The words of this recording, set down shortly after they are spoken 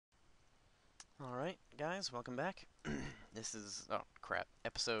Alright, guys, welcome back. This is, oh crap,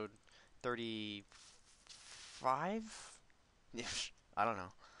 episode 35? I don't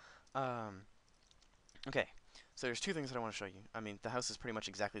know. Okay, so there's two things that I want to show you. I mean, the house is pretty much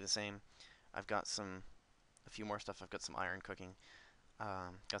exactly the same. I've got a few more stuff. I've got some iron cooking,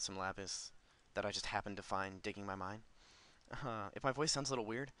 got some lapis that I just happened to find digging my mine. If my voice sounds a little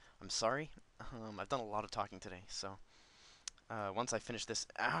weird, I'm sorry. I've done a lot of talking today, so once I finish this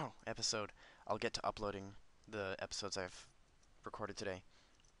episode, I'll get to uploading the episodes I've recorded today.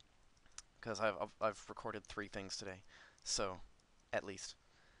 Because I've recorded 3 things today, so at least.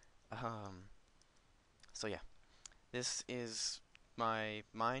 Um, so yeah, this is my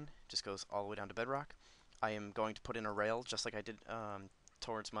mine. Just goes all the way down to bedrock. I am going to put in a rail just like I did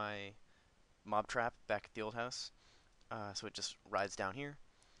towards my mob trap back at the old house. So it just rides down here,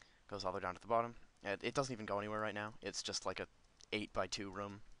 goes all the way down to the bottom. It doesn't even go anywhere right now. It's just like a 8x2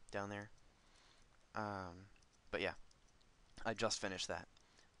 room down there. Um, but yeah, I just finished that.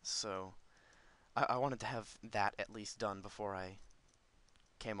 So I wanted to have that at least done before I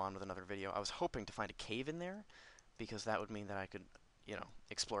came on with another video. I was hoping to find a cave in there because that would mean that I could,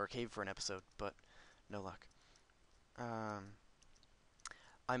 explore a cave for an episode, but no luck. Um,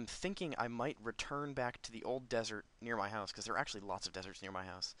 I'm thinking I might return back to the old desert near my house because there are actually lots of deserts near my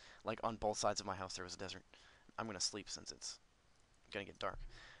house. Like on both sides of my house there was a desert. I'm gonna sleep since it's gonna get dark.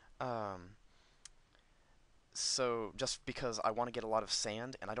 Um, so just because I want to get a lot of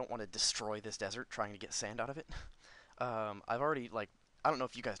sand and I don't want to destroy this desert trying to get sand out of it. I've already I don't know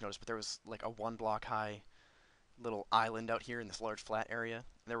if you guys noticed, but there was like a 1 block high little island out here in this large flat area.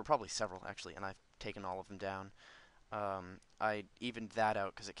 There were probably several actually, and I've taken all of them down. I evened that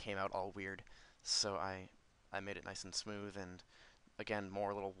out because it came out all weird, so I made it nice and smooth. And again,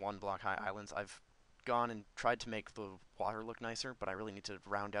 more little 1 block high islands. I've gone and tried to make the water look nicer, but I really need to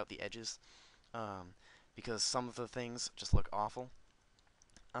round out the edges um, because some of the things just look awful.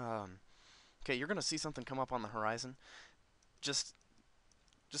 Um, okay, you're gonna see something come up on the horizon. Just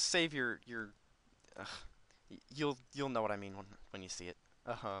just save your uh, you'll know what I mean when you see it.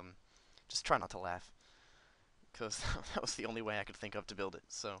 Um, just try not to laugh, because that was the only way I could think of to build it.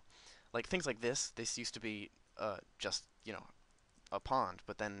 So, like things like this used to be just a pond,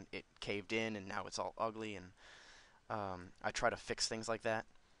 but then it caved in and now it's all ugly. And I try to fix things like that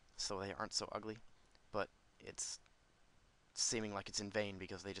so they aren't so ugly, but it's seeming like it's in vain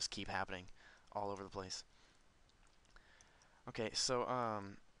because they just keep happening all over the place. Okay, so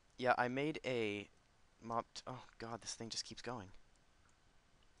yeah, I made a oh god, this thing just keeps going.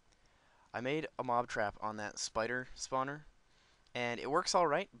 I made a mob trap on that spider spawner, and it works all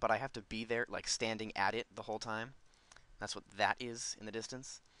right, but I have to be there, like standing at it the whole time. That's what that is in the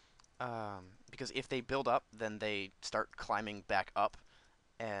distance. Because if they build up, then they start climbing back up,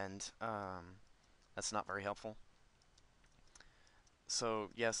 and that's not very helpful. So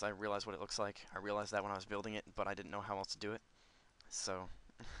yes, I realize what it looks like. I realized that when I was building it, but I didn't know how else to do it. So,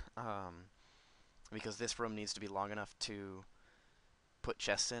 um, because this room needs to be long enough to put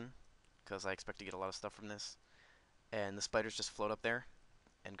chests in, because I expect to get a lot of stuff from this. And the spiders just float up there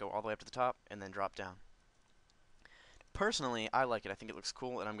and go all the way up to the top and then drop down. Personally, I like it. I think it looks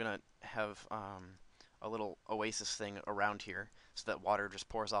cool, and I'm gonna have a little oasis thing around here so that water just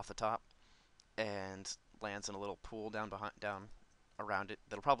pours off the top and lands in a little pool down around it.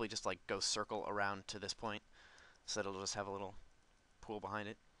 That'll probably just like go circle around to this point, so that it'll just have a little pool behind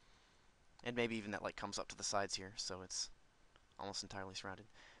it, and maybe even that like comes up to the sides here, so it's almost entirely surrounded.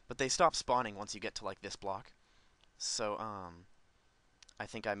 But they stop spawning once you get to like this block, so I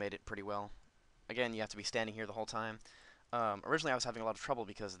think I made it pretty well. Again, you have to be standing here the whole time. Originally, I was having a lot of trouble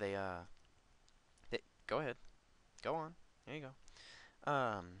because they go ahead, go on. There you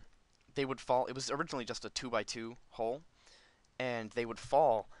go. They would fall. It was originally just a 2x2 hole, and they would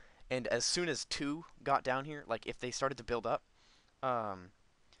fall. And as soon as two got down here, like if they started to build up, um,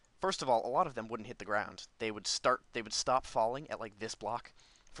 first of all, a lot of them wouldn't hit the ground. They would stop falling at like this block.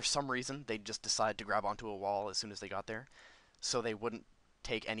 For some reason, they'd just decide to grab onto a wall as soon as they got there, so they wouldn't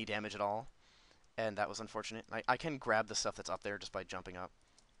take any damage at all. And that was unfortunate. I can grab the stuff that's up there just by jumping up.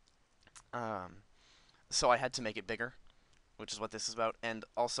 Um, so I had to make it bigger, which is what this is about. And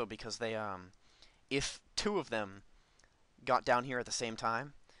also because if two of them got down here at the same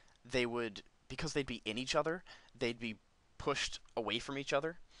time, they would, because they'd be in each other, they'd be pushed away from each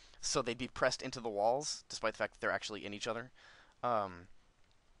other. So they'd be pressed into the walls, despite the fact that they're actually in each other. Um,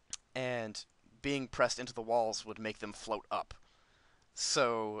 and being pressed into the walls would make them float up.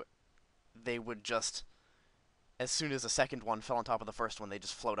 So they would just, as soon as the second one fell on top of the first one, they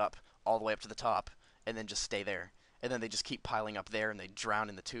just float up all the way up to the top and then just stay there. and then they just keep piling up there, and they drown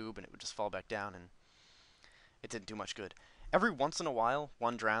in the tube, and it would just fall back down, and it didn't do much good. Every once in a while,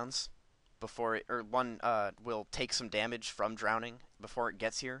 one drowns before it, or one will take some damage from drowning before it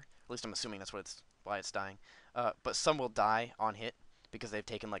gets here. At least I'm assuming that's why it's dying. But some will die on hit because they've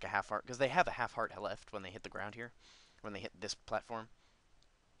taken like a half heart, because they have a half heart left when they hit the ground here, when they hit this platform,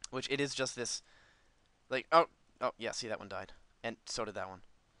 which it is just this like oh yeah, see that one died, and so did that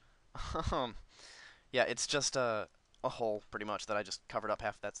one. Yeah, it's just a hole pretty much that I just covered up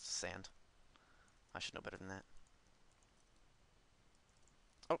half. That's sand. I should know better than that.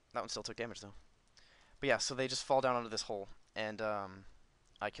 Oh, that one still took damage though. But yeah, so they just fall down onto this hole, and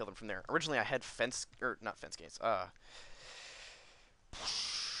I kill them from there. Originally, I had fence or not fence gates. I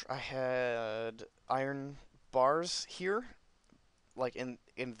had iron bars here, like in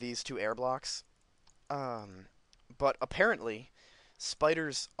these two air blocks. Um, but apparently,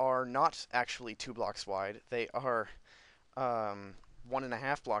 spiders are not actually 2 blocks wide. They are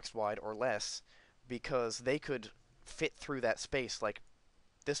 1.5 blocks wide or less, because they could fit through that space. Like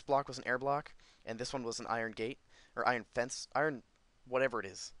this block was an air block, and this one was an iron gate or iron fence, iron whatever it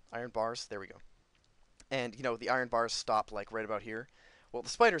is, iron bars. There we go. And the iron bars stop like right about here. Well, the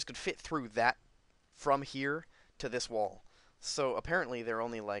spiders could fit through that from here to this wall. So apparently they're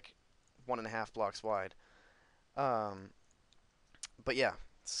only like 1.5 blocks wide. Um, but yeah,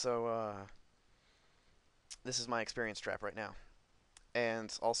 so this is my experience trap right now,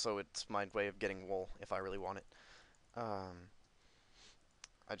 and also it's my way of getting wool if I really want it. Um,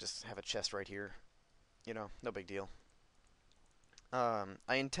 I just have a chest right here, no big deal. I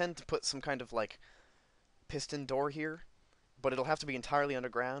intend to put some kind of like piston door here, but it'll have to be entirely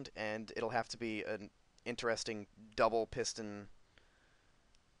underground, and it'll have to be an interesting double piston.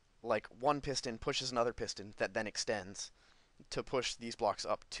 Like one piston pushes another piston that then extends to push these blocks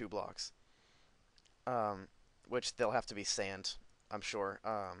up 2 blocks. Um, which they'll have to be sand, I'm sure,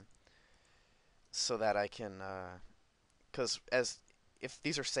 so that I can, because as if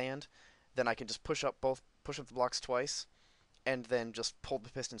these are sand, then I can just push up the blocks twice, and then just pull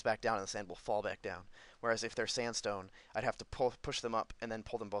the pistons back down, and the sand will fall back down. Whereas if they're sandstone, I'd have to push them up and then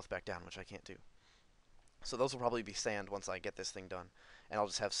pull them both back down, which I can't do. So those will probably be sand once I get this thing done, and I'll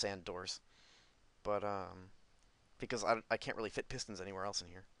just have sand doors. But because I can't really fit pistons anywhere else in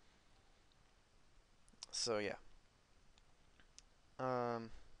here. So yeah.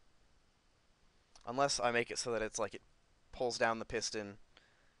 Um, unless I make it so that it's like it pulls down the piston,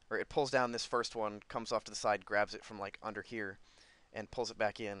 or it pulls down this first one, comes off to the side, grabs it from like under here, and pulls it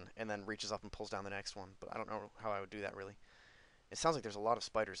back in, and then reaches up and pulls down the next one. But I don't know how I would do that really. It sounds like there's a lot of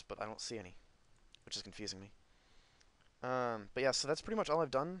spiders, but I don't see any, which is confusing me. But yeah, so that's pretty much all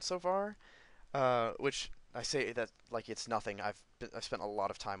I've done so far. Which I say that like it's nothing. I've spent a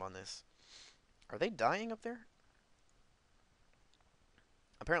lot of time on this. Are they dying up there?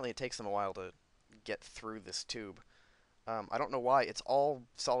 Apparently, it takes them a while to get through this tube. I don't know why. It's all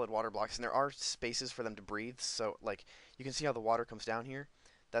solid water blocks, and there are spaces for them to breathe. So, like, you can see how the water comes down here.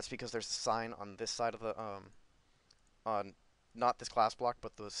 That's because there's a sign on this side of the on not this glass block,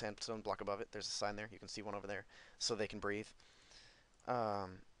 but the sandstone block above it. There's a sign there. You can see one over there, so they can breathe.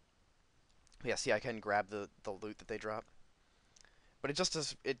 Um, yeah, see, I can grab the loot that they drop. But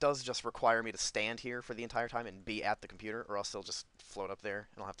it does just require me to stand here for the entire time and be at the computer, or else they'll just float up there,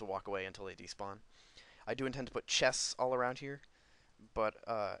 and I'll have to walk away until they despawn. I do intend to put chests all around here, but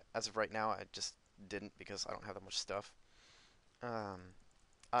as of right now, I just didn't because I don't have that much stuff. Um,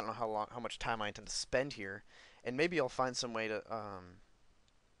 I don't know how much time I intend to spend here, and maybe I'll find some way to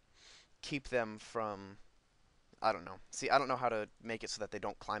keep them from. I don't know. See, I don't know how to make it so that they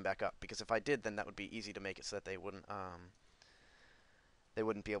don't climb back up, because if I did, then that would be easy to make it so that they wouldn't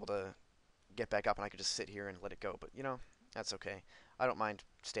be able to get back up, and I could just sit here and let it go. But that's okay. I don't mind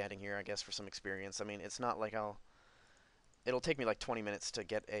standing here, I guess, for some experience. I mean, it's not like it'll take me like 20 minutes to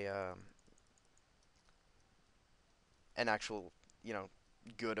get an actual,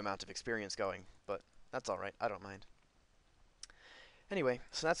 good amount of experience going, but that's all right. I don't mind. Anyway,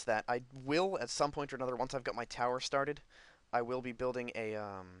 so that's that. I will at some point or another, once I've got my tower started, I will be building a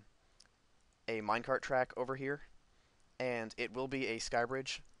minecart track over here, and it will be a sky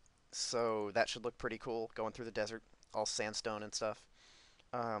bridge, so that should look pretty cool going through the desert, all sandstone and stuff.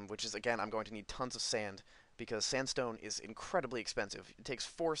 Which is, again, I'm going to need tons of sand because sandstone is incredibly expensive. It takes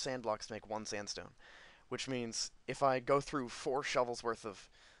 4 sand blocks to make 1 sandstone, which means if I go through 4 shovels worth of,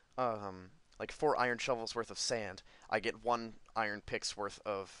 like 4 iron shovels worth of sand, I get 1 iron pick's worth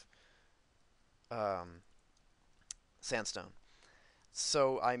of um, sandstone.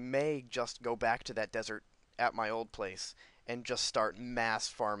 So I may just go back to that desert at my old place and just start mass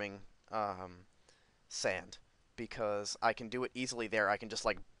farming sand because I can do it easily there. I can just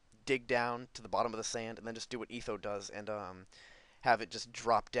like dig down to the bottom of the sand and then just do what Etho does and have it just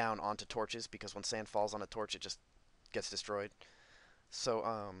drop down onto torches because when sand falls on a torch, it just gets destroyed. So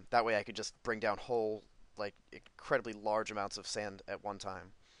that way I could just bring down whole, like incredibly large amounts of sand at one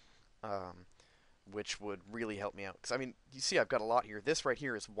time, um, which would really help me out. Because I mean, you see, I've got a lot here. This right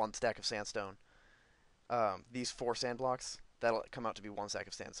here is one stack of sandstone. These four sand blocks, that'll come out to be one stack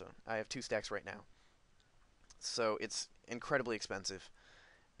of sandstone. I have two stacks right now, so it's incredibly expensive,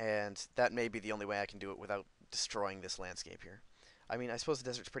 and that may be the only way I can do it without destroying this landscape here. I mean, I suppose the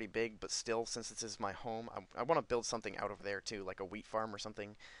desert's pretty big, but still, since this is my home, I want to build something out over there too, like a wheat farm or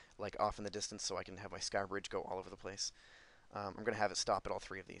something, like off in the distance, so I can have my sky bridge go all over the place. I'm gonna have it stop at all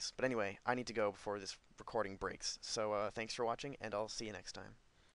three of these. But anyway, I need to go before this recording breaks. So thanks for watching, and I'll see you next time.